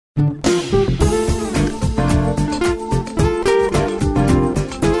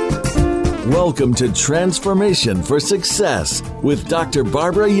Welcome to Transformation for Success with Dr.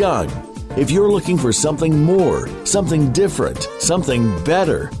 Barbara Young. If you're looking for something more, something different, something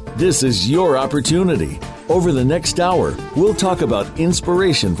better, this is your opportunity. Over the next hour, we'll talk about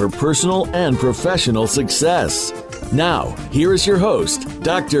inspiration for personal and professional success. Now, here is your host,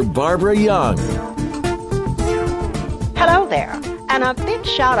 Dr. Barbara Young. Hello there, and a big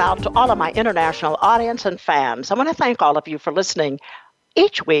shout out to all of my international audience and fans. I want to thank all of you for listening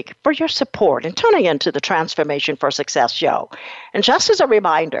each week for your support and tuning into the Transformation for Success show. And just as a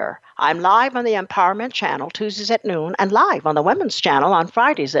reminder, I'm live on the Empowerment Channel Tuesdays at noon and live on the Women's Channel on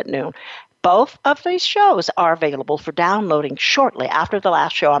Fridays at noon. Both of these shows are available for downloading shortly after the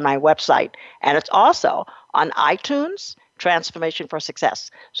last show on my website. And it's also on iTunes, Transformation for Success.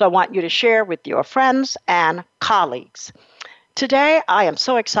 So I want you to share with your friends and colleagues. Today, I am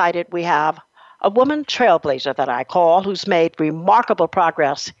so excited we have a woman trailblazer that I call, who's made remarkable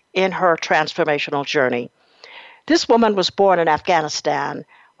progress in her transformational journey. This woman was born in Afghanistan,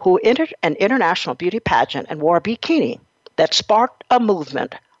 who entered an international beauty pageant and wore a bikini that sparked a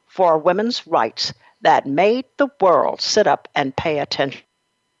movement for women's rights that made the world sit up and pay attention.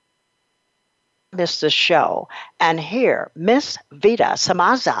 Miss this show and hear Miss Vida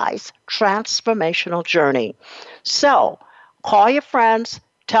Samadzai's transformational journey. So, call your friends,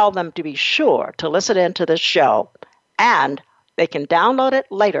 tell them to be sure to listen in to this show, and they can download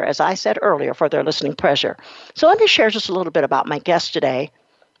it later, as I said earlier, for their listening pleasure. So let me share just a little bit about my guest today.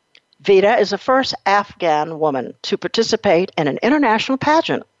 Vida is the first Afghan woman to participate in an international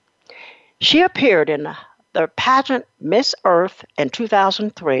pageant. She appeared in the pageant Miss Earth in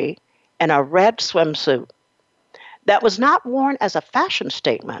 2003 in a red swimsuit that was not worn as a fashion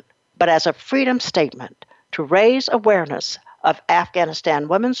statement, but as a freedom statement to raise awareness of Afghanistan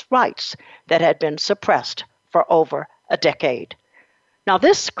women's rights that had been suppressed for over a decade. Now,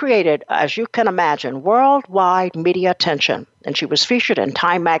 this created, as you can imagine, worldwide media attention, and she was featured in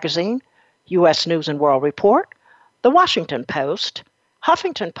Time Magazine, U.S. News and World Report, The Washington Post,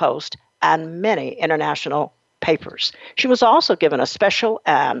 Huffington Post, and many international papers. She was also given a special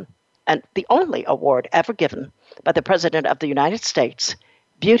and the only award ever given by the President of the United States,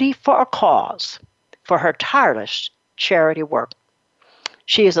 Beauty for a Cause, for her tireless charity work.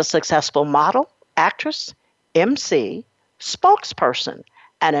 She is a successful model, actress, MC, spokesperson,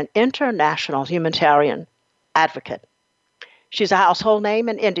 and an international humanitarian advocate. She's a household name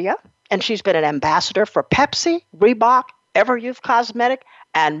in India, and she's been an ambassador for Pepsi, Reebok, Everyouth Cosmetic,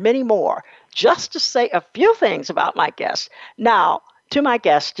 and many more, just to say a few things about my guest. Now, to my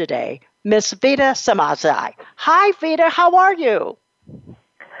guest today, Miss Vida Samadzai. Hi, Vida, how are you?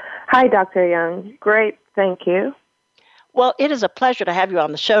 Hi, Dr. Young. Great, thank you. Well, it is a pleasure to have you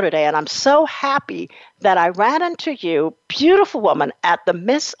on the show today, and I'm so happy that I ran into you, beautiful woman, at the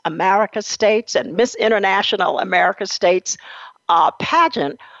Miss America States and Miss International America States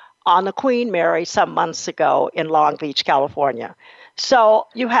pageant on the Queen Mary some months ago in Long Beach, California. So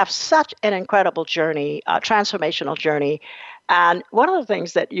you have such an incredible journey, transformational journey, and one of the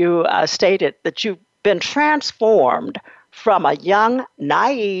things that you stated, that you've been transformed from a young,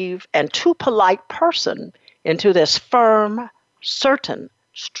 naive, and too polite person into this firm, certain,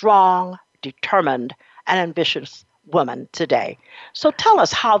 strong, determined, and ambitious woman today. So tell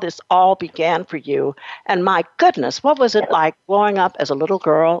us how this all began for you. And my goodness, what was it like growing up as a little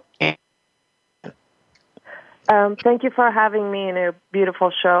girl? Thank you for having me in a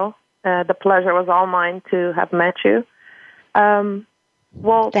beautiful show. The pleasure was all mine to have met you.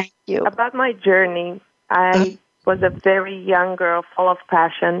 Well, thank you. About my journey, I was a very young girl full of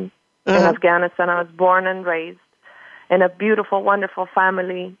passion. In Afghanistan, I was born and raised in a beautiful, wonderful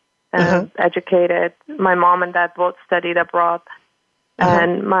family, educated. My mom and dad both studied abroad.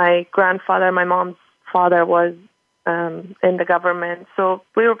 And my grandfather, my mom's father, was in the government. So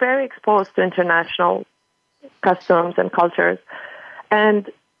we were very exposed to international customs and cultures. And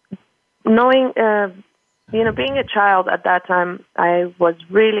knowing, being a child at that time, I was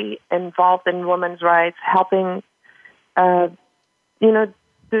really involved in women's rights, helping,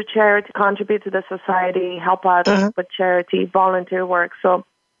 do charity, contribute to the society, help out with charity, volunteer work. So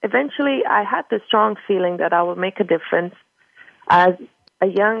eventually I had the strong feeling that I would make a difference. As a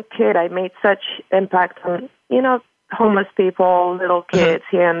young kid, I made such impact on, homeless people, little kids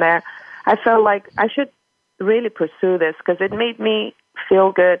here and there. I felt like I should really pursue this because it made me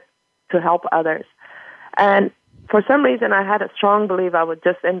feel good to help others. And for some reason, I had a strong belief I would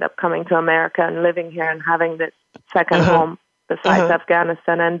just end up coming to America and living here and having this second home besides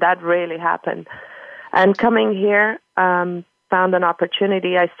Afghanistan, and that really happened. And coming here, found an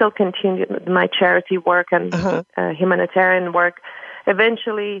opportunity. I still continued with my charity work and humanitarian work.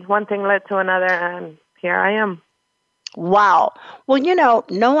 Eventually, one thing led to another, and here I am. Wow. Well,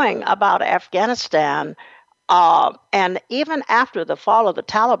 knowing about Afghanistan, and even after the fall of the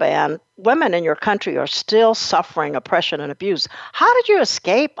Taliban, women in your country are still suffering oppression and abuse. How did you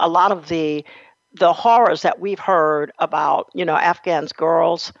escape a lot of the horrors that we've heard about, Afghans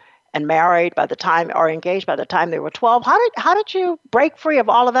girls and married by the time or engaged by the time they were 12? How did you break free of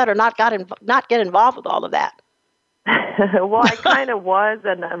all of that or not get involved with all of that? Well, I kind of was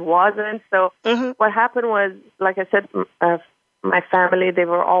and I wasn't. So what happened was, like I said, my family, they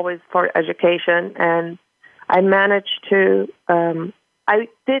were always for education, and I managed to, I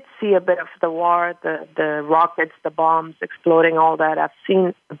did see a bit of the war, the rockets, the bombs exploding, all that. I've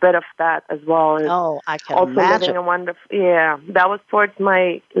seen a bit of that as well. Oh, I can also imagine. Living a wonderful, that was towards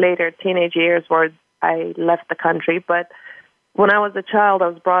my later teenage years where I left the country. But when I was a child, I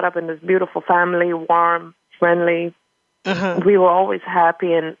was brought up in this beautiful family, warm, friendly. We were always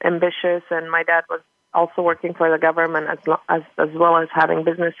happy and ambitious, and my dad was also working for the government as well as having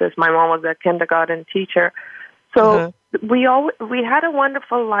businesses. My mom was a kindergarten teacher. So we had a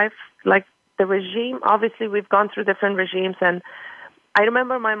wonderful life. Like the regime, obviously we've gone through different regimes, and I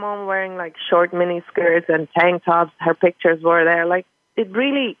remember my mom wearing like short mini skirts and tank tops. Her pictures were there. Like it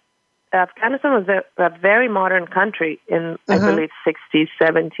really, Afghanistan was a very modern country in, I believe, 60s,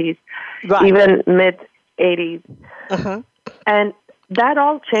 70s, even mid 80s. And that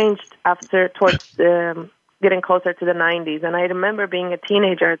all changed towards getting closer to the 90s. And I remember being a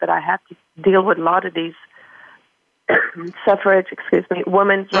teenager that I had to deal with a lot of these suffrage,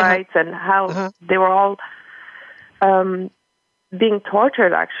 women's rights, and how they were all being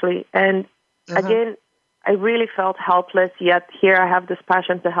tortured, actually. And again, I really felt helpless, yet here I have this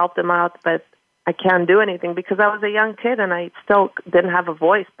passion to help them out, but I can't do anything because I was a young kid and I still didn't have a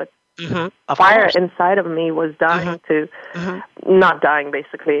voice, but fire inside of me was dying to, not dying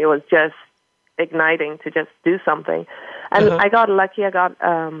basically, it was just igniting to just do something. And I got lucky,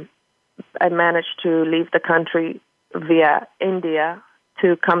 I managed to leave the country via India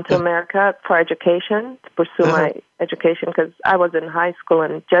to come to America for education, to pursue my education because I was in high school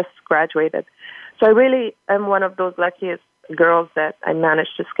and just graduated. So I really am one of those luckiest girls that I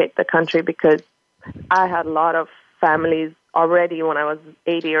managed to escape the country because I had a lot of families already when I was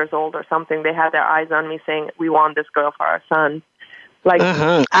 80 years old or something. They had their eyes on me saying, we want this girl for our son. Like,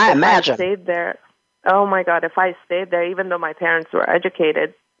 I imagine. I stayed there. Oh my God, if I stayed there, even though my parents were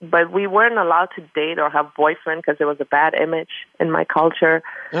educated, but we weren't allowed to date or have boyfriend because it was a bad image in my culture.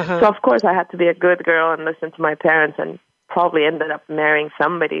 So of course I had to be a good girl and listen to my parents and probably ended up marrying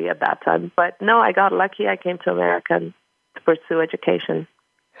somebody at that time. But no, I got lucky. I came to America to pursue education.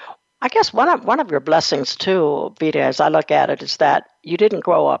 I guess one of your blessings too, Vida, as I look at it, is that you didn't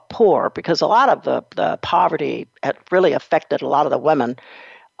grow up poor because a lot of the poverty had really affected a lot of the women,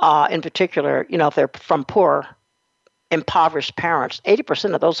 in particular, if they're from poor, impoverished parents.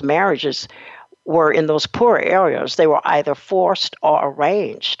 80% of those marriages were in those poor areas. They were either forced or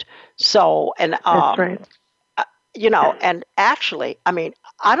arranged. So, and that's right. And actually, I mean,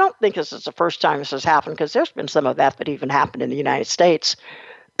 I don't think this is the first time this has happened because there's been some of that even happened in the United States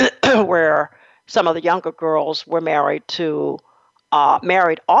where some of the younger girls were married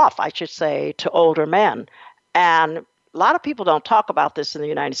off, I should say, to older men. And a lot of people don't talk about this in the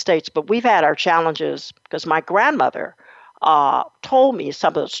United States, but we've had our challenges because my grandmother told me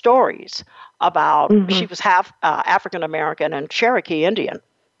some of the stories about, she was half African-American and Cherokee Indian,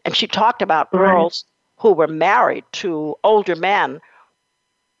 and she talked about girls who were married to older men.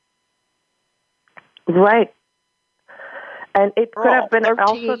 Right. And it could have been 13,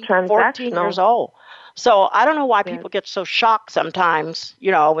 also transactional. 14 years old. So I don't know why people get so shocked sometimes,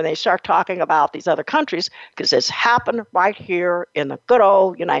 when they start talking about these other countries, because it's happened right here in the good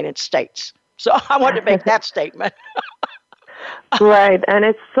old United States. So I wanted to make that statement. Right. And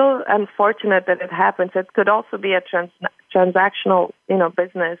it's so unfortunate that it happens. It could also be a transactional,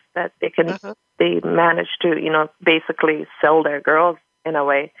 business that they manage to, basically sell their girls in a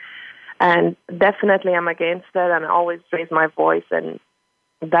way. And definitely I'm against that, and I always raise my voice. And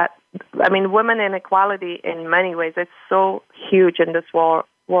that, I mean, women inequality in many ways, it's so huge in this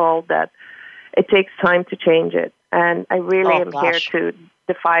world that it takes time to change it. And I really am here to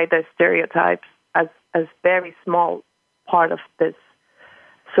defy the stereotypes as very small part of this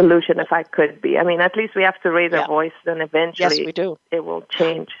solution, if I could be. I mean, at least we have to raise our voice, and eventually we do. It will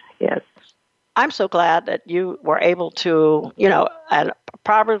change. Yes. I'm so glad that you were able to, and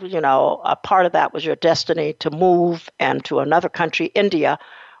probably, a part of that was your destiny to move and to another country, India,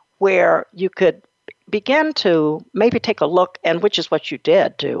 where you could begin to maybe take a look, and which is what you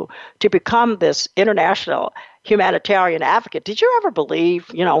did, to become this international humanitarian advocate. Did you ever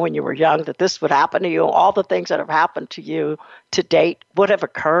believe, when you were young, that this would happen to you? All the things that have happened to you to date would have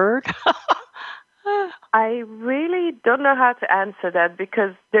occurred? I really don't know how to answer that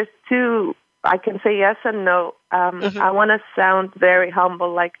because there's two. I can say yes and no. I want to sound very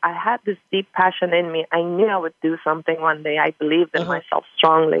humble. Like I had this deep passion in me. I knew I would do something one day. I believed in myself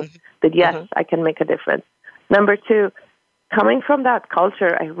strongly that yes, I can make a difference. Number two, coming from that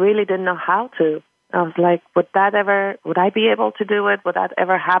culture, I really didn't know how to. I was like, would I be able to do it? Would that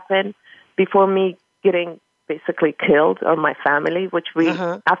ever happen before me getting basically killed or my family, which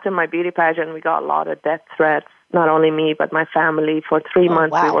after my beauty pageant, we got a lot of death threats, not only me, but my family. For 3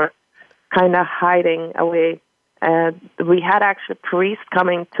 months, we were kind of hiding away. We had actually priests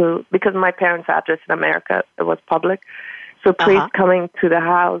coming because my parents' address in America, it was public. So priests coming to the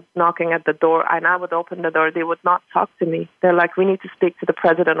house, knocking at the door, and I would open the door. They would not talk to me. They're like, we need to speak to the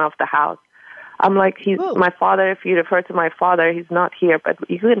president of the house. I'm like, he's my father. If you refer to my father, he's not here, but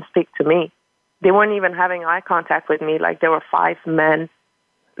you can speak to me. They weren't even having eye contact with me. Like there were 5 men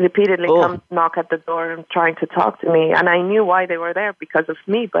repeatedly come knock at the door and trying to talk to me. And I knew why they were there because of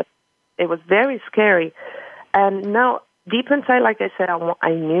me, but it was very scary. And now, deep inside, like I said,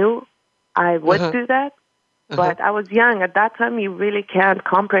 I knew I would do that, but I was young. At that time, you really can't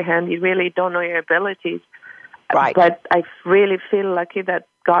comprehend. You really don't know your abilities. Right. But I really feel lucky that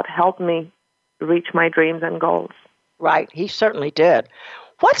God helped me reach my dreams and goals. Right. He certainly did.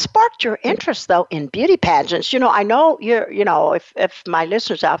 What sparked your interest, though, in beauty pageants? I know if my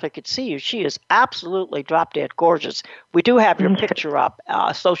listeners out there could see you, she is absolutely drop dead gorgeous. We do have your picture up,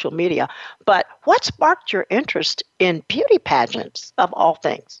 social media. But what sparked your interest in beauty pageants, of all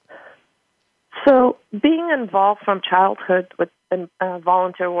things? So being involved from childhood with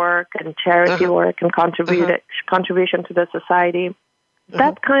volunteer work and charity work and contribution to the society,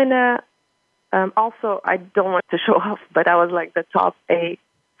 that kind of, also, I don't want to show off, but I was like the top A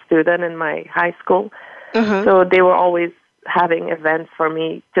student in my high school. So they were always having events for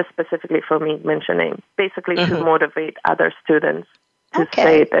me, just specifically for me, mentioning, basically to motivate other students to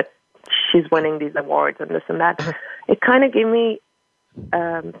say that she's winning these awards and this and that. It kind of gave me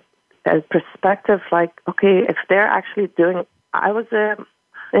a perspective like, okay, if they're actually doing, I was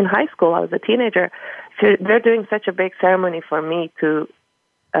in high school, I was a teenager, so they're doing such a big ceremony for me to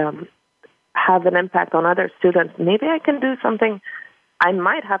have an impact on other students. Maybe I can do something. I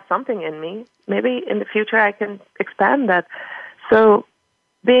might have something in me. Maybe in the future I can expand that. So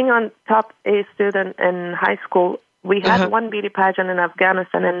being on top A student in high school, we had one beauty pageant in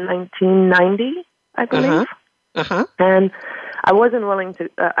Afghanistan in 1990, I believe. And I wasn't willing to,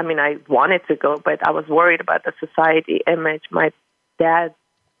 I wanted to go, but I was worried about the society image. My dad,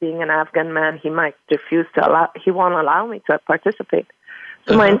 being an Afghan man, he might refuse to he won't allow me to participate.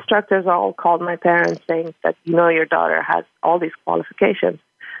 So my instructors all called my parents saying that, your daughter has all these qualifications.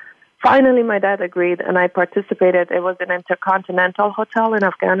 Finally, my dad agreed, and I participated. It was an intercontinental hotel in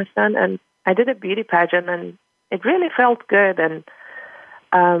Afghanistan, and I did a beauty pageant, and it really felt good. And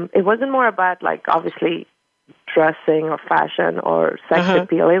it wasn't more about, obviously, dressing or fashion or sex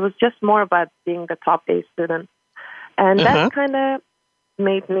appeal. It was just more about being the top A student. And that kind of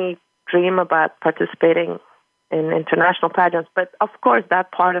made me dream about participating in international pageants. But of course,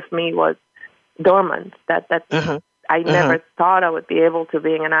 that part of me was dormant. That I never thought I would be able to,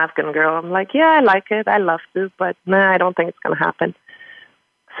 being an Afghan girl. I'm like, yeah, I like it. I love to, but I don't think it's going to happen.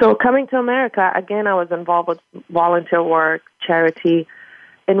 So coming to America, again, I was involved with volunteer work, charity.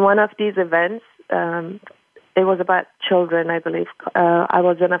 In one of these events, it was about children, I believe. I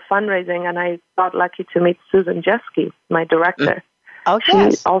was in a fundraising, and I got lucky to meet Susan Jeske, my director. Oh,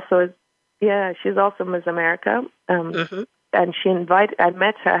 yes. She's also Miss America. And I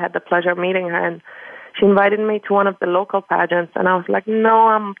met her, I had the pleasure of meeting her, and she invited me to one of the local pageants. And I was like, no,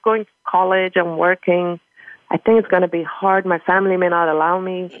 I'm going to college, I'm working. I think it's going to be hard. My family may not allow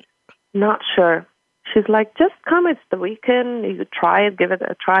me. Not sure. She's like, just come, it's the weekend. You could try it, give it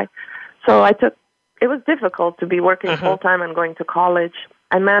a try. So it was difficult to be working full-time and going to college.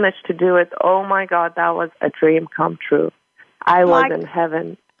 I managed to do it. Oh, my God, that was a dream come true. I was in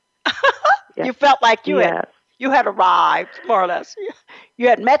heaven. Yes. You felt like you had arrived, more or less. You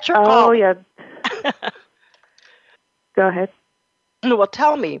had met your calling. Oh, yeah. Go ahead. Well,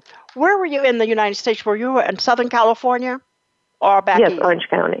 tell me, where were you in the United States? Were you in Southern California or back east? Yes, Orange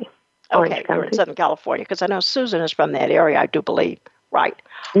County. Okay, you're in Southern California, because I know Susan is from that area, I do believe. Right.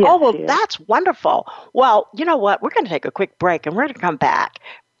 Yes, that's wonderful. Well, you know what? We're going to take a quick break, and we're going to come back,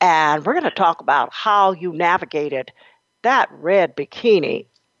 and we're going to talk about how you navigated that red bikini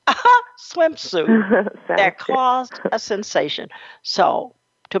swimsuit that caused a sensation. So,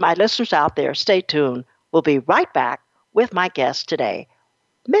 to my listeners out there, stay tuned. We'll be right back with my guest today,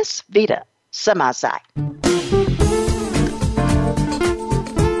 Miss Vida Samadzai.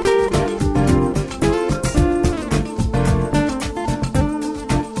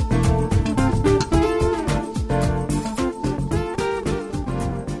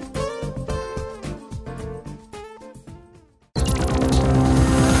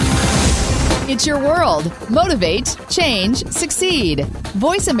 It's your world. Motivate, change, succeed.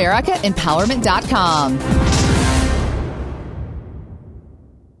 VoiceAmericaEmpowerment.com.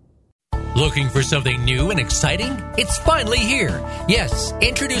 Looking for something new and exciting? It's finally here. Yes,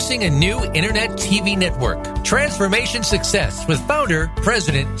 introducing a new Internet TV network, Transformation Success, with founder,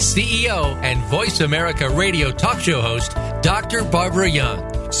 president, CEO, and Voice America radio talk show host, Dr. Barbara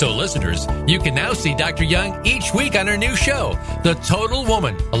Young. So listeners, you can now see Dr. Young each week on her new show, The Total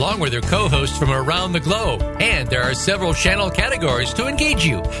Woman, along with her co-hosts from around the globe. And there are several channel categories to engage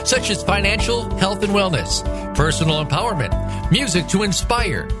you, such as financial, health and wellness, personal empowerment, music to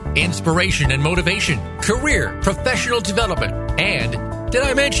inspire, inspiration and motivation, career, professional development, and did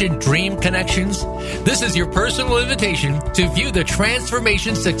I mention Dream Connections? This is your personal invitation to view the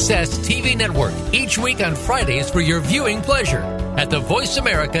Transformation Success TV network each week on Fridays for your viewing pleasure at the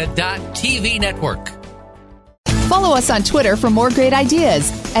VoiceAmerica.tv network. Follow us on Twitter for more great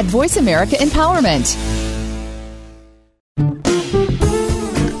ideas at Voice America Empowerment.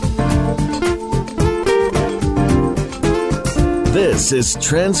 This is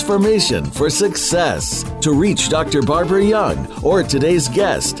Transformation for Success. To reach Dr. Barbara Young or today's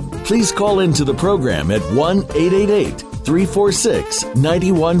guest, please call into the program at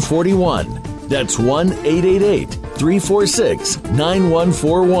 1-888-346-9141. That's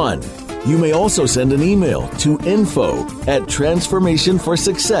 1-888-346-9141. You may also send an email to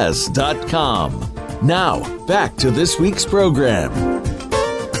info@transformationforsuccess.com. Now, back to this week's program.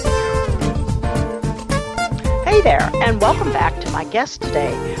 Hey there, and welcome back to my guest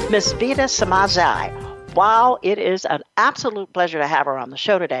today, Miss Vida Samadzai. Wow, it is an absolute pleasure to have her on the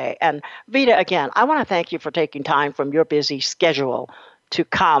show today. And Vida, again, I want to thank you for taking time from your busy schedule to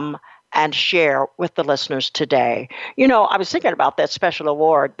come and share with the listeners today. You know, I was thinking about that special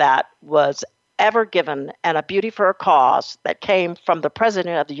award that was ever given and a beauty for a cause that came from the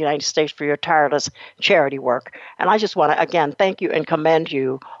President of the United States for your tireless charity work. And I just want to, again, thank you and commend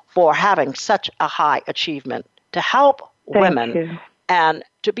you for having such a high achievement to help women and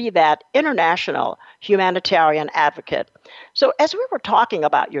to be that international humanitarian advocate. So as we were talking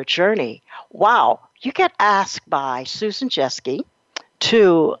about your journey, wow, you get asked by Susan Jeske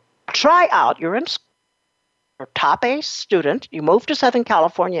to try out. You're in school, you're a top A student. You moved to Southern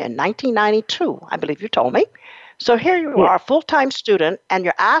California in 1992, I believe you told me. So here you are, a full-time student, and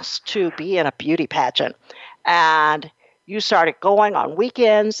you're asked to be in a beauty pageant. And you started going on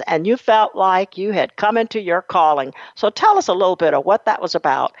weekends, and you felt like you had come into your calling. So tell us a little bit of what that was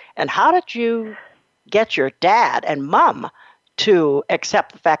about, and how did you get your dad and mom to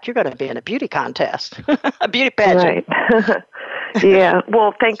accept the fact you're going to be in a beauty contest, a beauty pageant? Right. Yeah.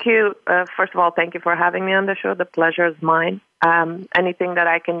 Well, thank you. First of all, thank you for having me on the show. The pleasure is mine. Anything that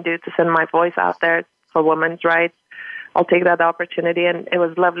I can do to send my voice out there for women's rights, I'll take that opportunity. And it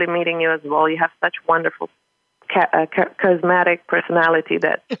was lovely meeting you as well. You have such wonderful charismatic personality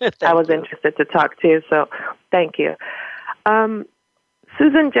that I was interested to talk to. So thank you.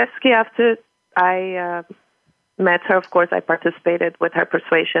 Susan Jeske, after I met her, of course, I participated with her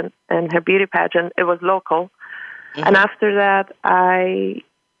persuasion and her beauty pageant. It was local. Mm-hmm. And after that, I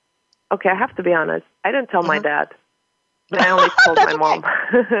have to be honest. I didn't tell my dad. I only told my mom.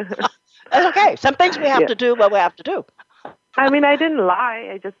 That's okay. Some things we have to do what we have to do. I mean, I didn't lie.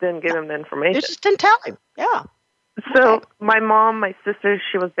 I just didn't give him the information. You just didn't tell him. Yeah. So my mom, my sister,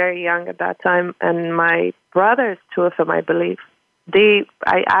 she was very young at that time, and my brothers, two of them, I believe,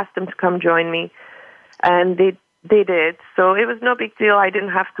 I asked them to come join me, and they did. So it was no big deal. I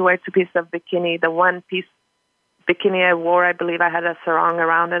didn't have to wear two pieces of bikini. The one piece bikini I wore, I believe I had a sarong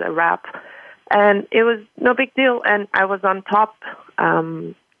around it, a wrap, and it was no big deal. And I was on top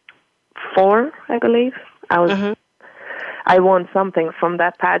 4, I believe. I won something from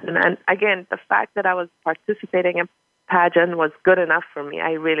that pageant. And again, the fact that I was participating in pageant was good enough for me.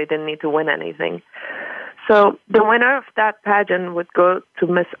 I really didn't need to win anything. So the winner of that pageant would go to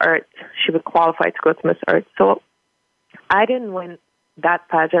Miss Earth. She would qualify to go to Miss Earth. So I didn't win that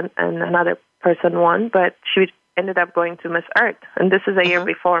pageant, and another person won, but she ended up going to Miss Earth. And this is a year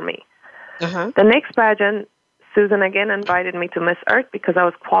before me. The next pageant, Susan again invited me to Miss Earth because I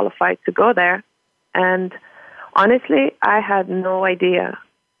was qualified to go there. And honestly, I had no idea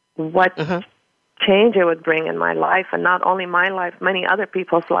what change it would bring in my life, and not only my life, many other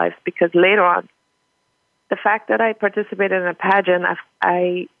people's lives, because later on, the fact that I participated in a pageant,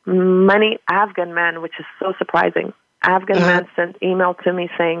 many Afghan men, which is so surprising, Afghan men sent email to me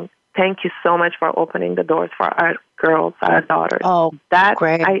saying, "Thank you so much for opening the doors for our girls, our daughters." Oh, that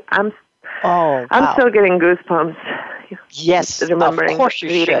great. I'm wow. still getting goosebumps. Yes, remembering of course you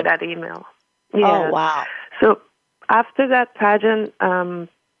reading should. that email. Yeah. Oh, wow. So after that pageant,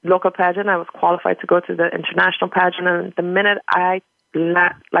 local pageant, I was qualified to go to the international pageant, and the minute I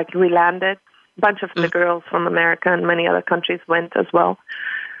re-landed, a bunch of the girls from America and many other countries went as well.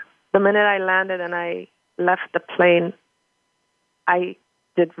 The minute I landed and I left the plane, I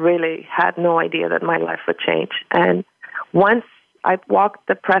had no idea that my life would change. And once I walked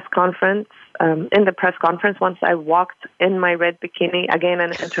the press conference, once I walked in my red bikini, again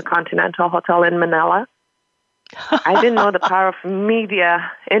in an Intercontinental Hotel in Manila, I didn't know the power of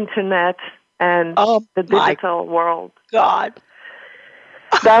media, internet, and the digital world. God.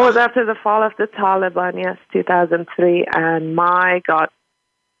 That was after the fall of the Taliban, yes, 2003. And my God,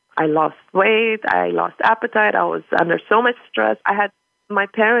 I lost weight. I lost appetite. I was under so much stress. I had my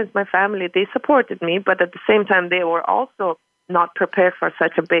parents, my family, they supported me, but at the same time, they were also not prepared for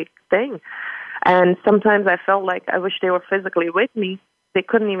such a big thing. And sometimes I felt like I wish they were physically with me. They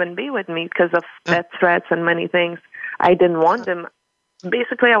couldn't even be with me because of death threats and many things. I didn't want them.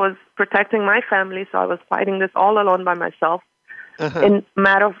 Basically, I was protecting my family, so I was fighting this all alone by myself. In a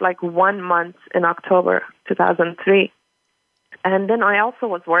matter of 1 month in October 2003. And then I also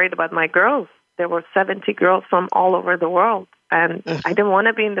was worried about my girls. There were 70 girls from all over the world. And I didn't want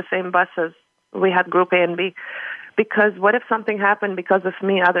to be in the same bus as we had Group A and B. Because what if something happened because of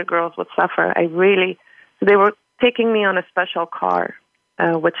me, other girls would suffer. They were taking me on a special car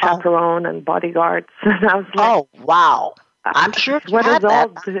with chaperone and bodyguards. And I was like, oh, wow. I'm sure you what had is all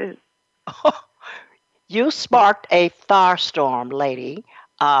that. this? You sparked a firestorm, lady,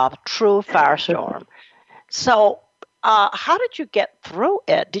 a true firestorm. So how did you get through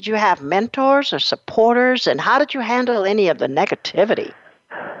it? Did you have mentors or supporters? And how did you handle any of the negativity?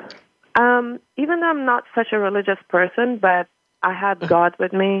 Even though I'm not such a religious person, but I had God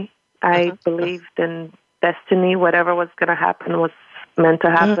with me. I believed in destiny. Whatever was going to happen was meant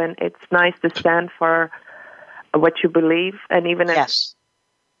to happen. It's nice to stand for what you believe, and even if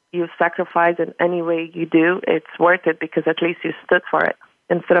you sacrifice in any way you do, it's worth it because at least you stood for it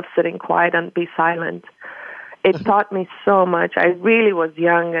instead of sitting quiet and be silent. It taught me so much. I really was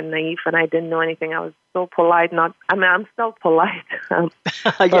young and naive, and I didn't know anything. I was so polite. I'm still polite.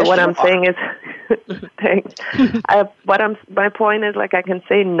 But what I'm saying is, thanks. My point is, I can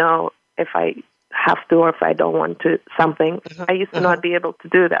say no if I have to or if I don't want to something. I used to not be able to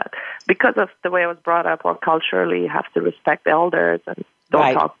do that because of the way I was brought up, or culturally, you have to respect the elders and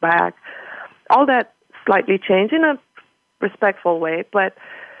don't talk back. All that slightly changed in a respectful way, but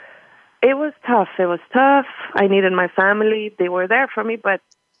it was tough. I needed my family. They were there for me, but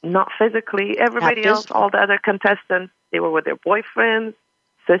not physically. Everybody else, all the other contestants, they were with their boyfriends,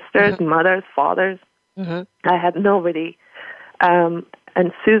 sisters, mothers, fathers. I had nobody. And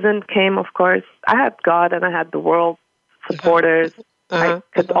Susan came, of course. I had God and I had the world supporters. I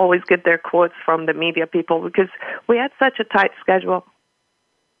could always get their quotes from the media people because we had such a tight schedule.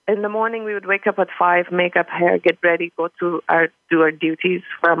 In the morning, we would wake up at 5, make up, hair, get ready, go to do our duties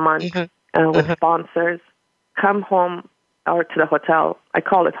for a month with sponsors, come home or to the hotel. I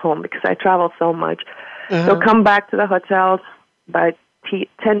call it home because I travel so much. So come back to the hotel by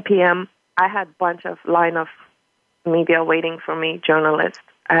 10 p.m. I had a bunch of line of media waiting for me, journalists,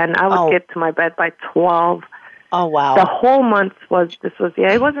 and I would get to my bed by 12. Oh, wow. The whole month it wasn't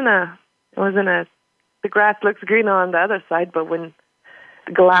the grass looks greener on the other side, but when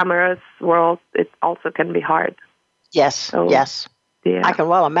glamorous world, it also can be hard. Yes. Yeah. I can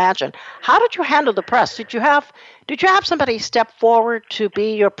well imagine. How did you handle the press? Did you have somebody step forward to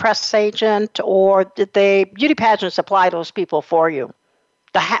be your press agent, or did they beauty pageants supply those people for you?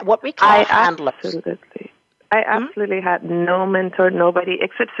 What we call handlers. I absolutely had no mentor, nobody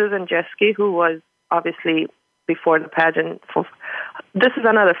except Susan Jeske, who was obviously before the pageant. This is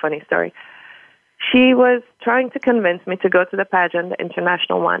another funny story. She was trying to convince me to go to the pageant, the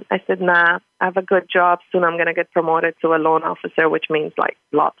international one. I said, nah, I have a good job. Soon I'm going to get promoted to a loan officer, which means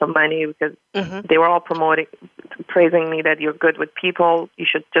lots of money because they were all praising me that you're good with people. You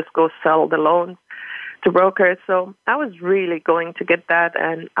should just go sell the loans to brokers. So I was really going to get that,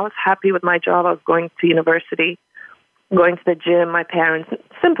 and I was happy with my job. I was going to university, going to the gym, my parents,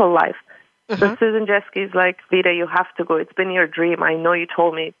 simple life. So Susan Jeske is like, Vida, you have to go. It's been your dream. I know you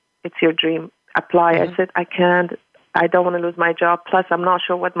told me it's your dream. Apply. I said, I can't. I don't want to lose my job. Plus, I'm not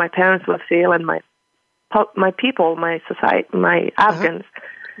sure what my parents will feel and my people, my society, my Afghans.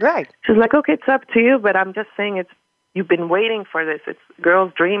 Right. She's like, okay, it's up to you, but I'm just saying you've been waiting for this. It's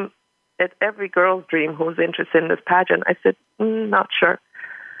girl's dream. It's every girl's dream who's interested in this pageant. I said, not sure.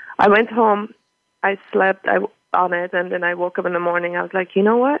 I went home. I slept on it, and then I woke up in the morning. I was like, you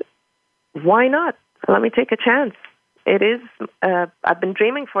know what? Why not? Let me take a chance. It is, I've been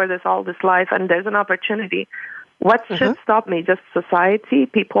dreaming for this all this life, and there's an opportunity. What should stop me? Just society,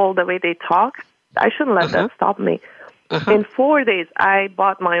 people, the way they talk? I shouldn't let that stop me. In 4 days, I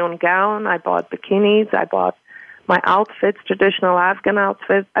bought my own gown. I bought bikinis. I bought my outfits, traditional Afghan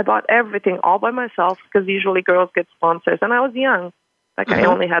outfits. I bought everything all by myself because usually girls get sponsors. And I was young. I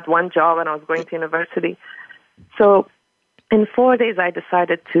only had one job and I was going to university. So in 4 days, I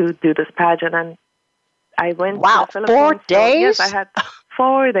decided to do this pageant. And I went to the Philippines. 4 days? Yes, I had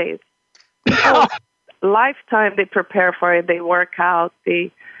 4 days. Lifetime, they prepare for it. They work out.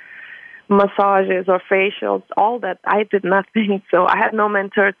 They massages or facials, all that. I did nothing. So I had no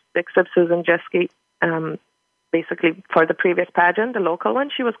mentors except Susan Jeske, basically for the previous pageant, the local one.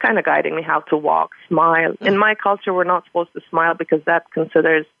 She was kind of guiding me how to walk, smile. In my culture, we're not supposed to smile because that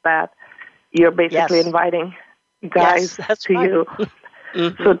considers that you're basically inviting guys to you.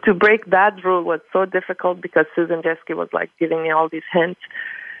 So to break that rule was so difficult because Susan Jeske was like giving me all these hints.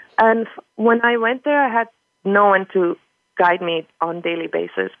 And when I went there, I had no one to guide me on a daily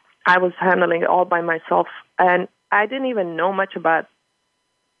basis. I was handling it all by myself, and I didn't even know much about,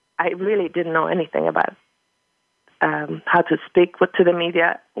 I really didn't know anything about how to speak to the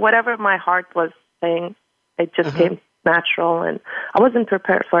media. Whatever my heart was saying, it just came natural, and I wasn't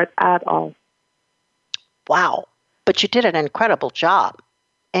prepared for it at all. Wow. But you did an incredible job.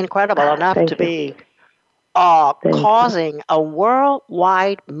 Incredible enough to be causing a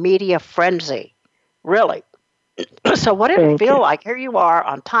worldwide media frenzy. Really. So what did it feel like? Here you are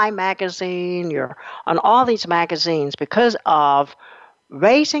on Time Magazine, you're on all these magazines because of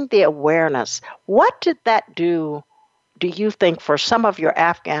raising the awareness. What did that do you think, for some of your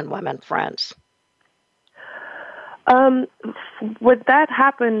Afghan women friends? Would that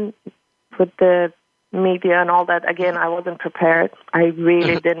happen with the media and all that? Again, I wasn't prepared. I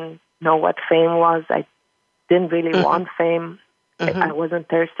really didn't know what fame was. I didn't really want fame. I wasn't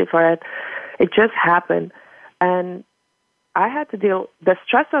thirsty for it. It just happened. And I had to the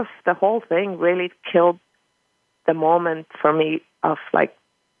stress of the whole thing really killed the moment for me of like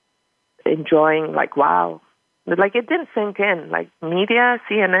enjoying, like, wow. Like it didn't sink in, like media,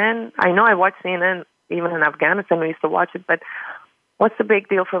 CNN. I know I watched CNN even in Afghanistan. We used to watch it, but what's the big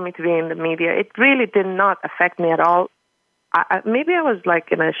deal for me to be in the media? It really did not affect me at all. Maybe I was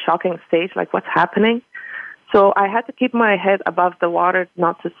like in a shocking stage, like what's happening? So I had to keep my head above the water,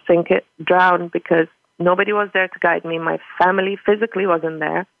 not to drown, because nobody was there to guide me. My family physically wasn't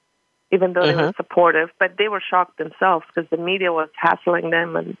there, even though they were supportive, but they were shocked themselves because the media was hassling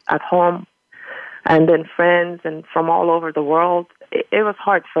them and at home, and then friends and from all over the world. It was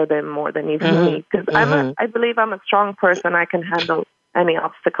hard for them more than even me, because I believe I'm a strong person. I can handle any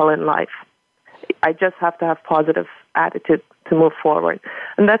obstacle in life. I just have to have positive attitude to move forward,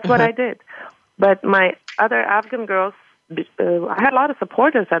 and that's what I did. But my other Afghan girls, I had a lot of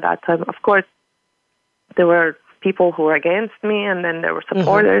supporters at that time. Of course, there were people who were against me, and then there were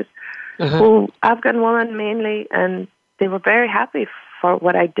supporters, who Afghan women mainly, and they were very happy for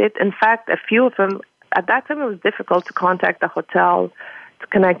what I did. In fact, a few of them, at that time it was difficult to contact the hotel to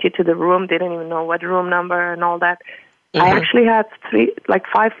connect you to the room. They didn't even know what room number and all that. I actually had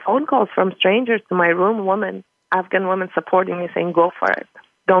 5 phone calls from strangers to my room, Afghan women supporting me, saying, go for it.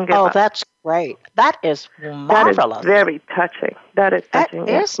 Don't give up. Oh, that's great. That is marvelous. That is very touching. That is touching.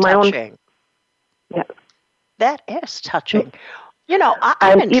 That is touching. Yeah. That is touching. You know,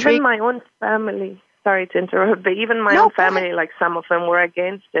 I'm intrigued. Even my own family, sorry to interrupt, but even my own family, like some of them were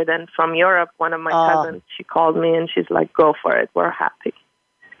against it. And from Europe, one of my cousins, she called me and she's like, go for it. We're happy.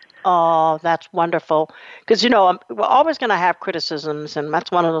 Oh, that's wonderful. Because, you know, we're always going to have criticisms, and that's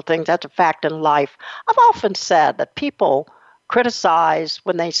one of the things, that's a fact in life. I've often said that people criticize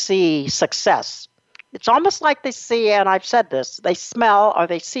when they see success. It's almost like they see, and I've said this, they smell or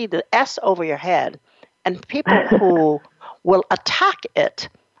they see the S over your head, and people who will attack it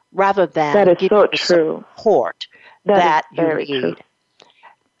rather than give you support that you need. True.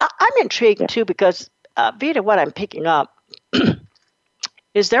 I'm intrigued, too, because, Vida, what I'm picking up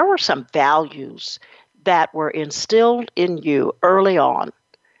is there were some values that were instilled in you early on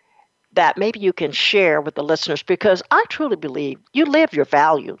that maybe you can share with the listeners, because I truly believe you live your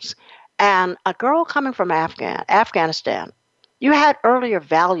values. And a girl coming from Afghanistan, you had earlier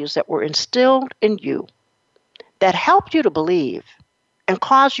values that were instilled in you that helped you to believe and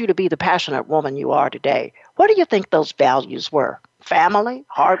caused you to be the passionate woman you are today? What do you think those values were? Family,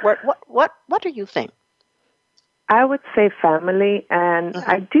 hard work? What do you think? I would say family, and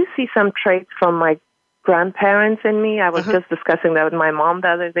I do see some traits from my grandparents in me. I was just discussing that with my mom the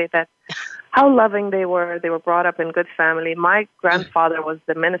other day, that how loving they were. They were brought up in good family. My grandfather was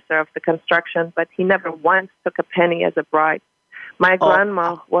the minister of the construction, but he never once took a penny as a bride. My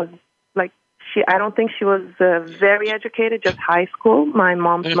grandma was like, I don't think she was very educated, just high school, my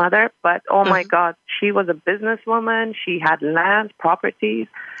mom's mother, but oh my God, she was a businesswoman. She had land, properties.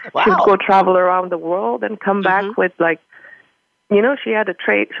 Wow. She would go travel around the world and come back with she had a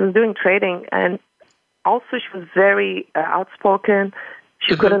trade. She was doing trading, and also she was very outspoken.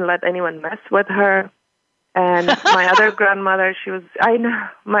 She couldn't let anyone mess with her. And my other grandmother, she was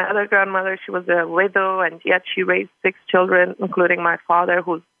a widow, and yet she raised 6 children, including my father,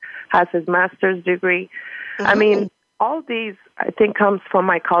 who has his master's degree. I mean, all these, I think, comes from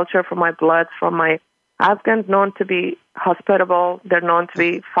my culture, from my blood, from my Afghans, known to be hospitable. They're known to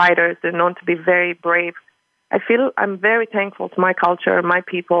be fighters. They're known to be very brave. I feel I'm very thankful to my culture, my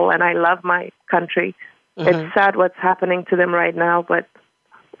people, and I love my country. It's sad what's happening to them right now, but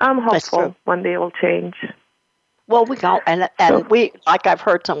I'm hopeful one day it will change. Well, we go, and we, like I've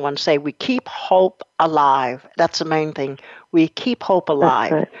heard someone say, we keep hope alive. That's the main thing. We keep hope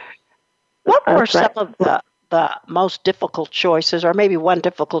alive. Right. What were some of the most difficult choices, or maybe one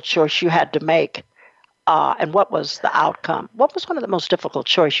difficult choice you had to make, and what was the outcome? What was one of the most difficult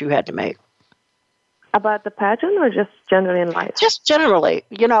choices you had to make? About the pageant, or just generally in life? Just generally,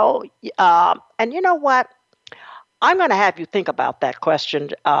 and you know what? I'm going to have you think about that question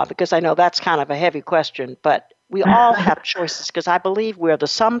because I know that's kind of a heavy question, but we all have choices because I believe we're the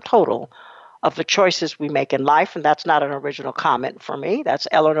sum total of the choices we make in life, and that's not an original comment from me. That's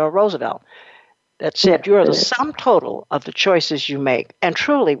Eleanor Roosevelt that said, you're the sum total of the choices you make, and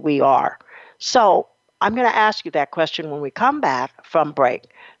truly we are. So I'm going to ask you that question when we come back from break.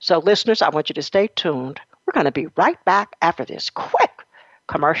 So listeners, I want you to stay tuned. We're going to be right back after this quick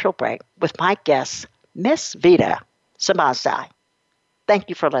commercial break with my guest, Miss Vida Samadzai. Thank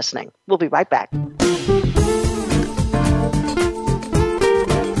you for listening. We'll be right back.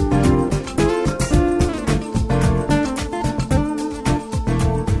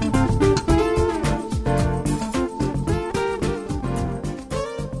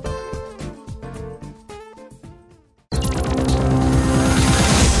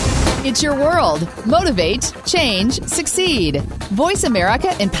 It's your world. Motivate, change, succeed.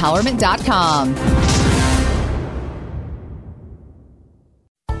 VoiceAmericaEmpowerment.com.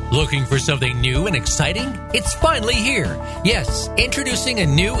 Looking for something new and exciting? It's finally here. Yes, introducing a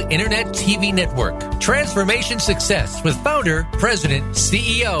new Internet TV network, Transformation Success, with founder, president,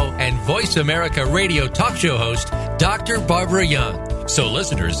 CEO, and Voice America radio talk show host, Dr. Barbara Young. So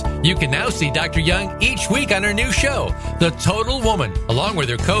listeners, you can now see Dr. Young each week on her new show, The Total Woman, along with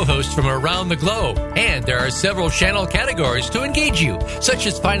her co-hosts from around the globe. And there are several channel categories to engage you, such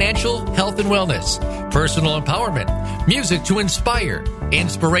as financial, health and wellness, personal empowerment, music to inspire,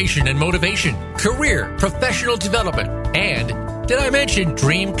 inspiration and motivation, career, professional development, and did I mention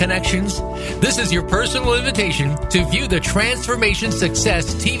Dream Connections? This is your personal invitation to view the Transformation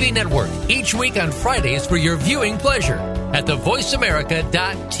Success TV network each week on Fridays for your viewing pleasure at the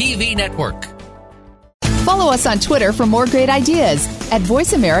VoiceAmerica.tv network. Follow us on Twitter for more great ideas at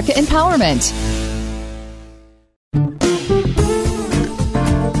Voice America Empowerment.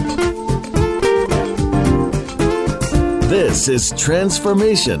 This is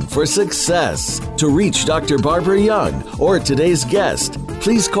Transformation for Success. To reach Dr. Barbara Young or today's guest,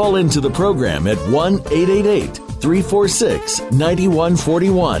 please call into the program at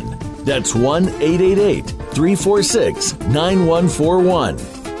 1-888-346-9141. That's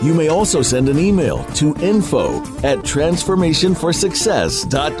 1-888-346-9141. You may also send an email to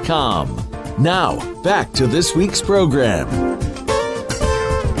info@transformationforsuccess.com. Now, back to this week's program.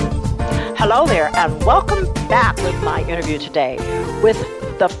 Hello there, and welcome back with my interview today with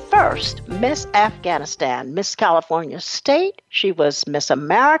the first Miss Afghanistan, Miss California State. She was Miss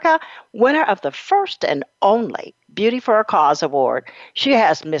America, winner of the first and only Beauty for a Cause Award. She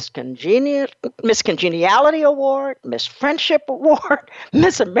has Miss Congeniality Award, Miss Friendship Award,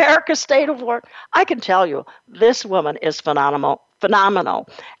 Miss America State Award. I can tell you, this woman is phenomenal.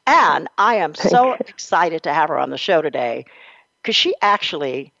 And I am so excited to have her on the show today because she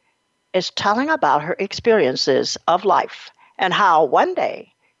actually is telling about her experiences of life and how one day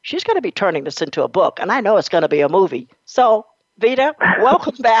she's going to be turning this into a book. And I know it's going to be a movie. So, Vida,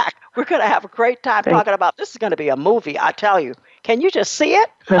 welcome back. We're going to have a great time talking about this. Is going to be a movie, I tell you. Can you just see it?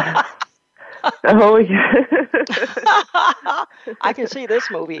 Oh, yeah. I can see this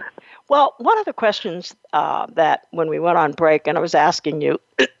movie. Well, one of the questions that when we went on break, and I was asking you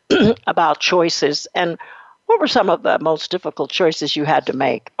about choices, and what were some of the most difficult choices you had to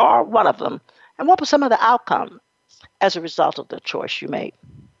make, or one of them, and what were some of the outcomes as a result of the choice you made,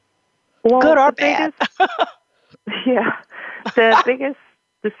 Well, good or the bad? yeah, the biggest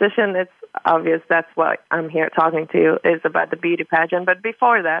decision, it's obvious, that's why I'm here talking to you, is about the beauty pageant. But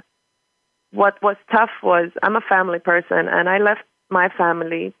before that, what was tough was I'm a family person, and I left my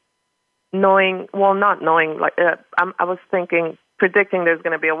family not knowing, like I was predicting there's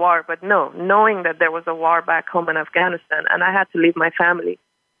going to be a war, but knowing that there was a war back home in Afghanistan, and I had to leave my family.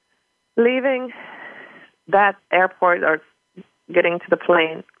 Leaving that airport or getting to the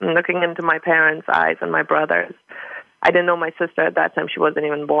plane and looking into my parents' eyes and my brother's. I didn't know my sister at that time. She wasn't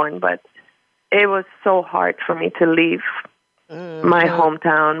even born, but it was so hard for me to leave my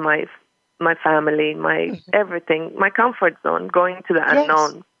hometown, my family, my everything, my comfort zone, going to the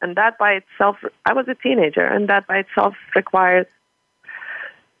unknown. And that by itself, I was a teenager, and that by itself requires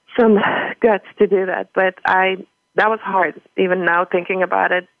some guts to do that. But that was hard. Even now thinking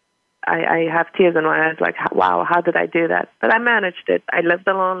about it, I have tears in my eyes, like, wow, how did I do that? But I managed it. I lived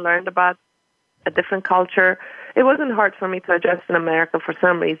alone, learned about a different culture. It wasn't hard for me to adjust in America for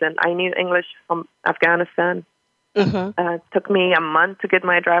some reason. I knew English from Afghanistan. It took me a month to get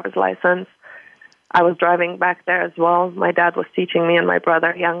my driver's license. I was driving back there as well. My dad was teaching me and my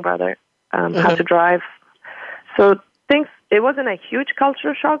young brother, how to drive. So it wasn't a huge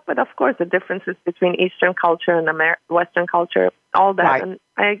cultural shock, but of course the differences between Eastern culture and Western culture, all that. Right. And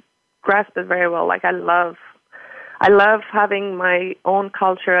I grasped it very well. Like I love having my own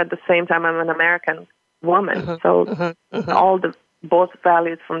culture at the same time I'm an American woman. So all the both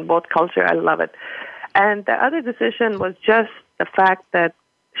values from both culture, I love it. And the other decision was just the fact that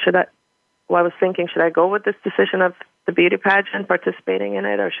I was thinking, should I go with this decision of the beauty pageant, participating in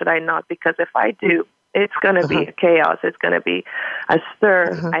it, or should I not? Because if I do, it's going to be a chaos. It's going to be a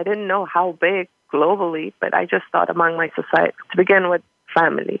stir. I didn't know how big globally, but I just thought among my society, to begin with,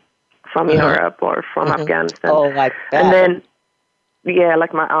 family from Europe or from Afghanistan. Oh, like that. And then,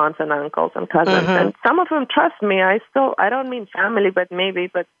 like my aunts and uncles and cousins. And some of them trust me. I don't mean family, but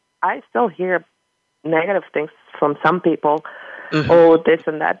I still hear negative things from some people. Oh, this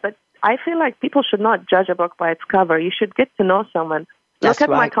and that. But I feel like people should not judge a book by its cover. You should get to know someone. Look at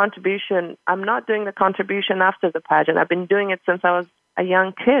my contribution. I'm not doing the contribution after the pageant. I've been doing it since I was a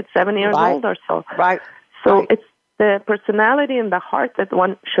young kid, 7 years old or so. Right. So it's the personality and the heart that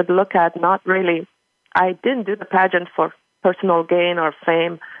one should look at, not really, I didn't do the pageant for personal gain or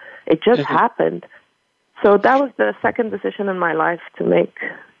fame. It just happened. So that was the second decision in my life to make,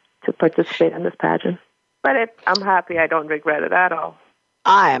 to participate in this pageant. But I'm happy. I don't regret it at all.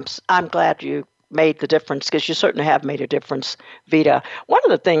 I'm glad you made the difference, because you certainly have made a difference, Vida. One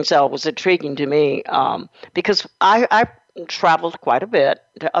of the things that was intriguing to me, because I traveled quite a bit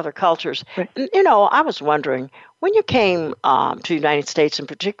to other cultures. Right. And, I was wondering, when you came to the United States, in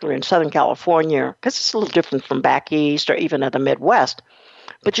particular in Southern California, because it's a little different from back east or even in the Midwest,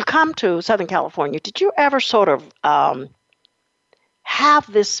 but you come to Southern California, did you ever sort of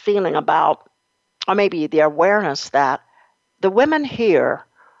have this feeling about, or maybe the awareness that the women here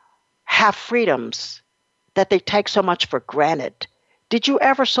have freedoms that they take so much for granted? Did you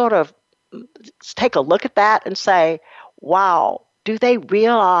ever sort of take a look at that and say, wow, do they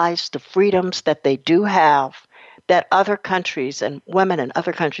realize the freedoms that they do have that other countries and women in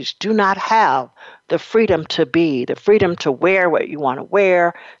other countries do not have? The freedom to be, the freedom to wear what you want to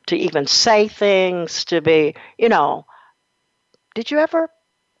wear, to even say things, to be, Did you ever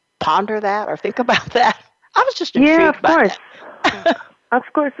ponder that or think about that? I was just intrigued by that. Of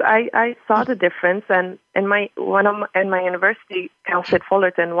course, I saw the difference, and in my university, Cal State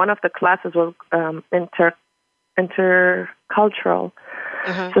Fullerton, one of the classes was intercultural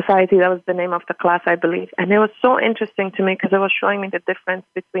society. That was the name of the class, I believe, and it was so interesting to me because it was showing me the difference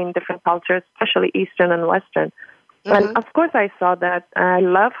between different cultures, especially Eastern and Western. And of course, I saw that. I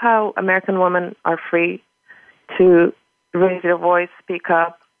love how American women are free to raise their voice, speak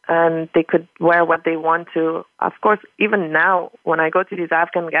up, and they could wear what they want to. Of course, even now, when I go to these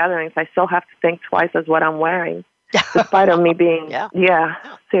Afghan gatherings, I still have to think twice as what I'm wearing, despite of me being,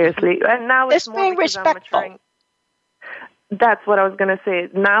 seriously. And now it's more being respectful. That's what I was going to say.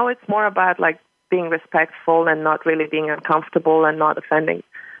 Now it's more about like being respectful and not really being uncomfortable and not offending.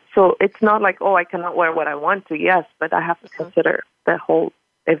 So it's not like, I cannot wear what I want to. Yes, but I have to consider the whole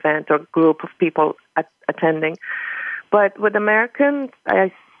event or group of people attending. But with American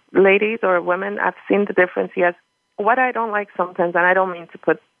ladies or women, I've seen the difference, yes. What I don't like sometimes, and I don't mean to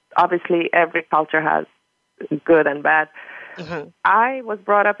put obviously every culture has good and bad. Mm-hmm. I was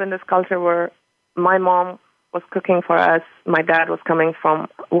brought up in this culture where my mom was cooking for us. My dad was coming from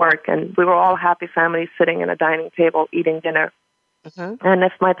work, and we were all happy families sitting in a dining table eating dinner. Mm-hmm. And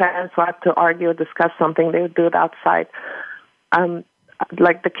if my parents wanted to argue or discuss something, they would do it outside.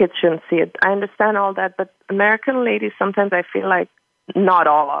 Like the kids shouldn't see it. I understand all that, but American ladies, sometimes I feel like, not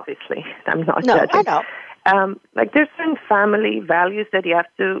all, obviously. I'm not judging. I know. Like there's certain family values that you have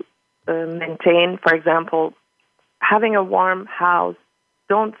to maintain. For example, having a warm house.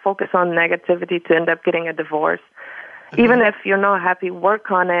 Don't focus on negativity to end up getting a divorce. Mm-hmm. Even if you're not happy, work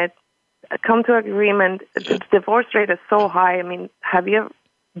on it. Come to agreement. The divorce rate is so high. I mean,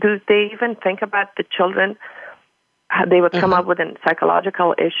 do they even think about the children? How they would come up with a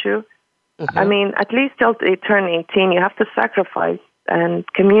psychological issue? Mm-hmm. I mean, at least till they turn 18, you have to sacrifice and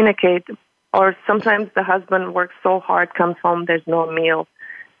communicate. Or sometimes the husband works so hard, comes home, there's no meal.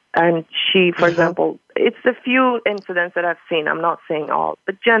 And she, for example, it's a few incidents that I've seen. I'm not saying all,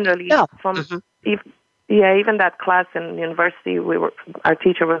 but generally, even that class in university, our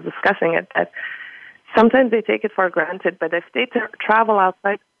teacher was discussing it. That sometimes they take it for granted, but if they travel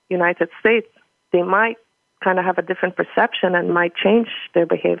outside the United States, they might kind of have a different perception and might change their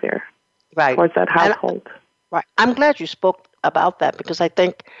behavior towards that household. Right. I'm glad you spoke about that, because I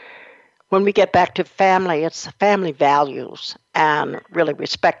think when we get back to family, it's family values and really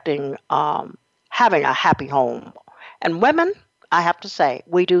respecting having a happy home. And women, I have to say,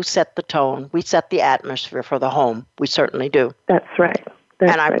 we do set the tone. We set the atmosphere for the home. We certainly do. That's right.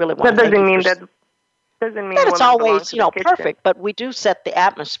 I really want that doesn't mean that it's always perfect, but we do set the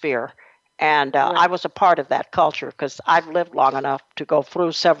atmosphere. And I was a part of that culture because I've lived long enough to go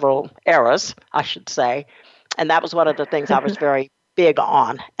through several eras, I should say. And that was one of the things I was very big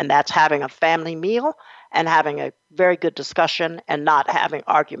on, and that's having a family meal and having a very good discussion and not having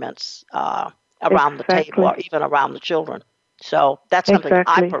arguments around the table or even around the children. So that's something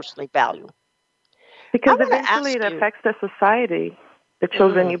I personally value. Because eventually it affects the society, the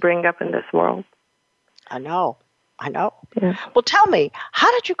children you bring up in this world. I know. Yeah. Well, tell me,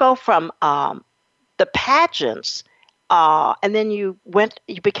 how did you go from the pageants and then you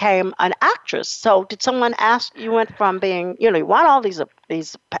became an actress? So did someone ask, you went from being, you won all these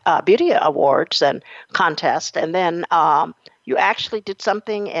beauty awards and contests, and then you actually did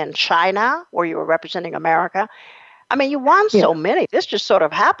something in China where you were representing America. I mean, you won so many. This just sort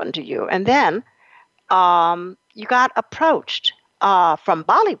of happened to you. And then you got approached from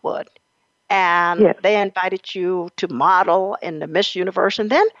Bollywood, and they invited you to model in the Miss Universe, and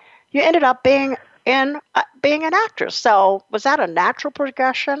then you ended up being an actress. So was that a natural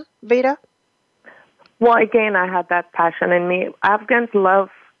progression, Vida? Well, again, I had that passion in me. Afghans love,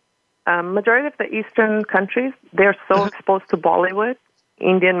 majority of the Eastern countries, they're so exposed to Bollywood,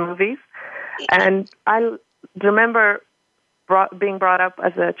 Indian movies. And I remember being brought up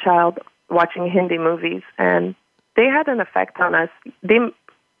as a child watching Hindi movies, and they had an effect on us. They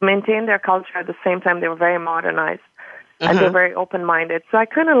maintained their culture at the same time. They were very modernized. And they're very open-minded. So I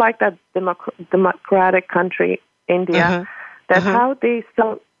kind of like that democratic country, India, that's how they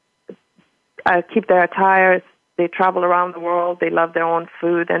still keep their attire. They travel around the world. They love their own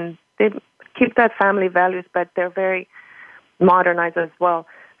food, and they keep that family values, but they're very modernized as well.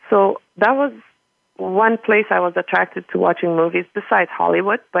 So that was one place I was attracted to watching movies besides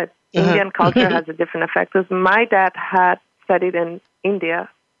Hollywood, but Indian culture has a different effect. Because my dad had studied in India,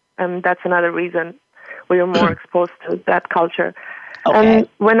 and that's another reason we were more exposed to that culture. Okay. And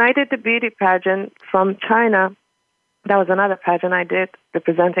when I did the beauty pageant from China, that was another pageant I did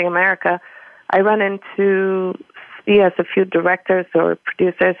representing America. I ran into a few directors or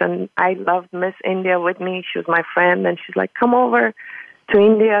producers, and I loved Miss India Whitney. She was my friend, and she's like, come over to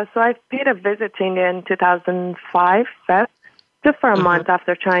India. So I paid a visit to India in 2005, just for a month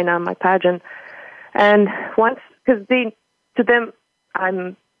after China, my pageant. And once, because to them,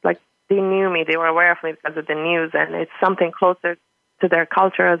 I'm like, they knew me, they were aware of me because of the news, and it's something closer to their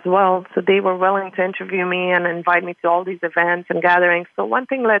culture as well. So they were willing to interview me and invite me to all these events and gatherings. So one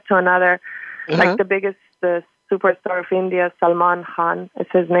thing led to another. Like the biggest superstar of India, Salman Khan is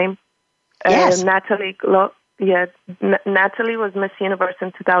his name. Yes. Natalie was Miss Universe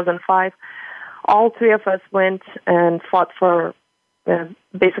in 2005. All three of us went and fought for,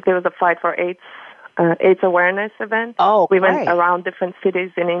 basically it was a fight for AIDS awareness event. Oh, we went around different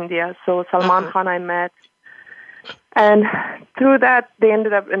cities in India. So Salman Khan I met. And through that, they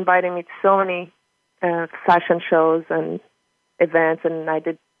ended up inviting me to so many fashion shows and events, and I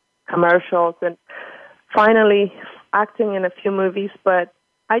did commercials and finally acting in a few movies. But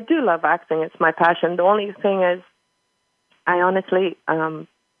I do love acting. It's my passion. The only thing is I honestly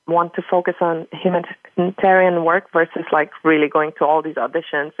want to focus on humanitarian work versus like really going to all these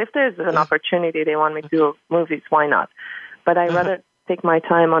auditions. If there's an opportunity they want me to do movies, why not? But I rather take my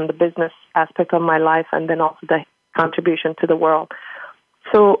time on the business aspect of my life and then also the contribution to the world.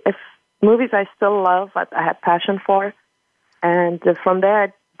 So if movies I still love, I have passion for, and from there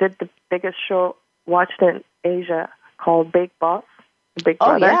I did the biggest show watched in Asia called Big Boss, Big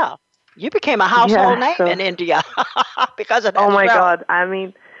Brother. Oh, yeah. You became a household name in India because of that Oh, my show. God. I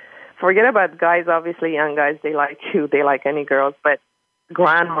mean, forget about guys, obviously young guys, they like you, they like any girls, but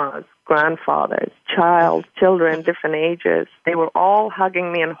grandmas, grandfathers, children, different ages, they were all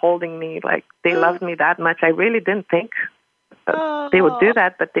hugging me and holding me like they loved me that much. I really didn't think they would do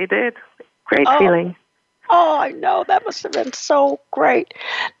that, but they did. Great feeling. Oh, I know. That must have been so great.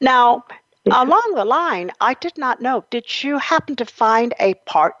 Now, along the line, I did not know, did you happen to find a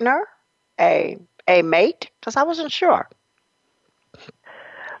partner, a mate? Because I wasn't sure.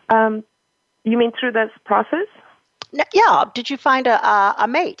 You mean through this process? Yeah. Did you find a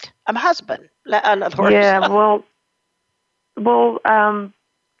mate, a husband? In other words. Yeah, well,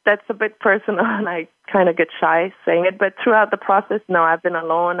 that's a bit personal, and I kind of get shy saying it. But throughout the process, no, I've been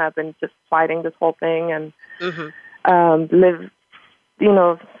alone. I've been just fighting this whole thing and live,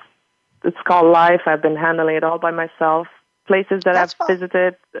 it's called life. I've been handling it all by myself. Places that I've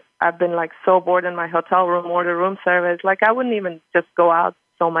visited, I've been like so bored in my hotel room, order room service. Like I wouldn't even just go out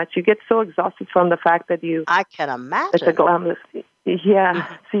so much. You get so exhausted from the fact that I can imagine. It's a glamorous. Yeah.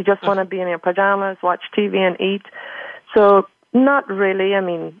 So you just want to be in your pajamas, watch TV, and eat. So not really. I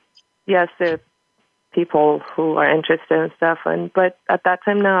mean, yes, there are people who are interested in stuff, but at that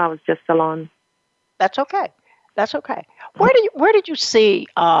time, no, I was just alone. That's okay. That's okay. Where did you see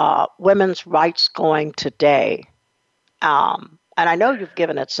women's rights going today? And I know you've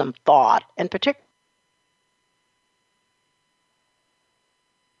given it some thought, in particular.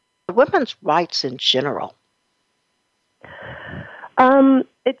 Women's rights in general.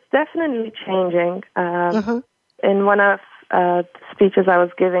 It's definitely changing. In one of the speeches I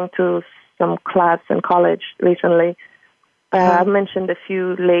was giving to some class in college recently, I mentioned a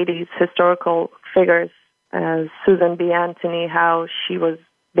few ladies, historical figures, Susan B. Anthony, how she was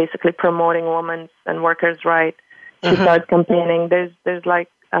basically promoting women's and workers' rights. She started campaigning. There's like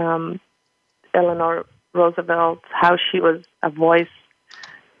Eleanor Roosevelt, how she was a voice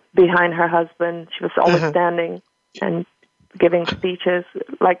behind her husband. She was always standing and giving speeches.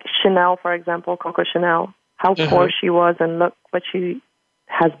 Like Chanel, for example, Coco Chanel, how poor she was, and look what she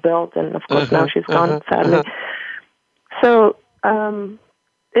has built. And of course now she's gone, sadly. So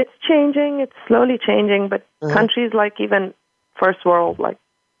it's changing. It's slowly changing. But countries like even first world, like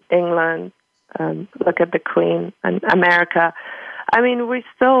England, look at the Queen, and America. I mean, we're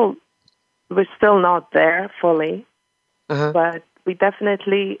still not there fully, but we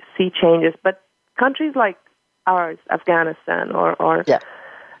definitely see changes. But countries like ours, Afghanistan, or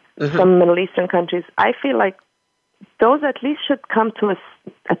some Middle Eastern countries, I feel like those at least should come to a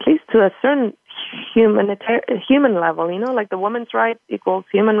certain human level. Like the women's right equals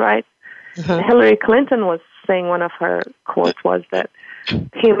human rights. Hillary Clinton was saying, one of her quotes was that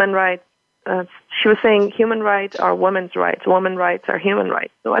human rights. She was saying human rights are women's rights. Women's rights are human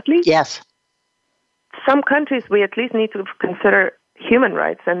rights. So at least some countries, we at least need to consider human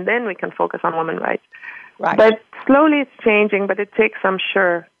rights, and then we can focus on women's rights. Right. But slowly it's changing, but it takes, I'm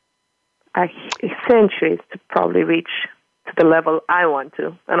sure, centuries to probably reach to the level I want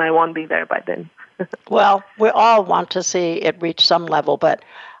to, and I won't be there by then. Well, we all want to see it reach some level, but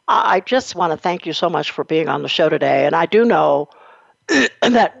I just want to thank you so much for being on the show today. And I do know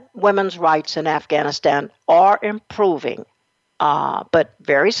that women's rights in Afghanistan are improving, but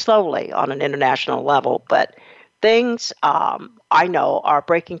very slowly on an international level. But things I know are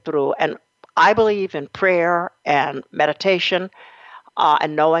breaking through, and I believe in prayer and meditation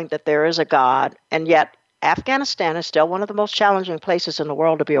and knowing that there is a God, and yet Afghanistan is still one of the most challenging places in the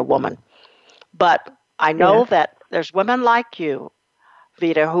world to be a woman. But I know that there's women like you,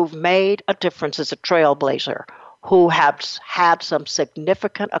 Vida, who've made a difference as a trailblazer, who have had some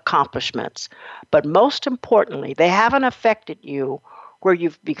significant accomplishments. But most importantly, they haven't affected you where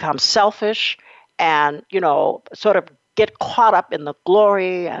you've become selfish and, sort of get caught up in the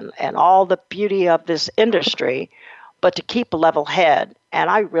glory and all the beauty of this industry, but to keep a level head. And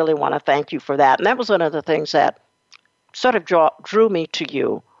I really want to thank you for that. And that was one of the things that sort of drew me to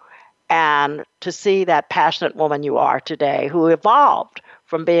you, and to see that passionate woman you are today, who evolved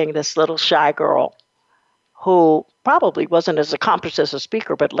from being this little shy girl who probably wasn't as accomplished as a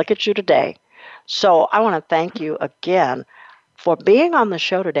speaker, but look at you today. So I want to thank you again for being on the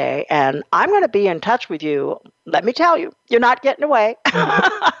show today. And I'm going to be in touch with you. Let me tell you, you're not getting away.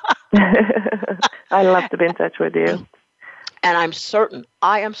 I'd love to be in touch with you. And I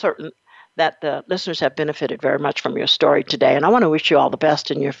am certain that the listeners have benefited very much from your story today. And I want to wish you all the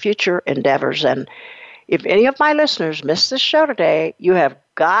best in your future endeavors. And if any of my listeners missed this show today, you have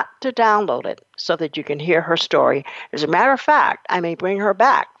got to download it so that you can hear her story. As a matter of fact, I may bring her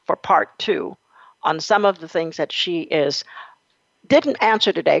back for part 2 on some of the things that she didn't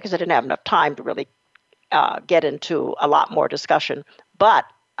answer today because I didn't have enough time to really get into a lot more discussion. But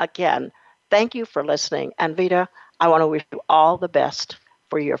again, thank you for listening. And Vida, I want to wish you all the best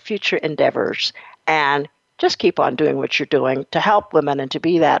for your future endeavors. And just keep on doing what you're doing to help women and to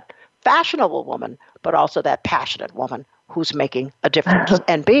be that fashionable woman, but also that passionate woman who's making a difference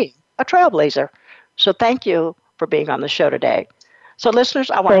and being a trailblazer. So thank you for being on the show today. So listeners,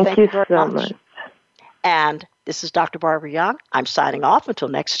 I want to thank you very much. And this is Dr. Barbara Young. I'm signing off until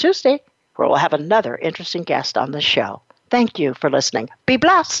next Tuesday, where we'll have another interesting guest on the show. Thank you for listening. Be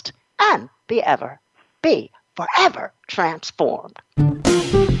blessed and be forever transformed.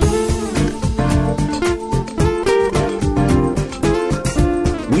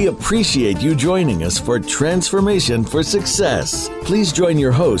 We appreciate you joining us for Transformation for Success. Please join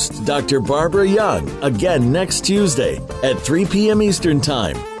your host, Dr. Barbara Young, again next Tuesday at 3 p.m. Eastern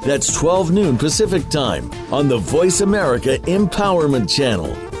Time. That's 12 noon Pacific Time on the Voice America Empowerment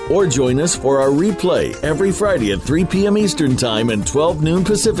Channel. Or join us for our replay every Friday at 3 p.m. Eastern Time and 12 noon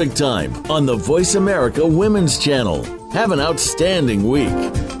Pacific Time on the Voice America Women's Channel. Have an outstanding week.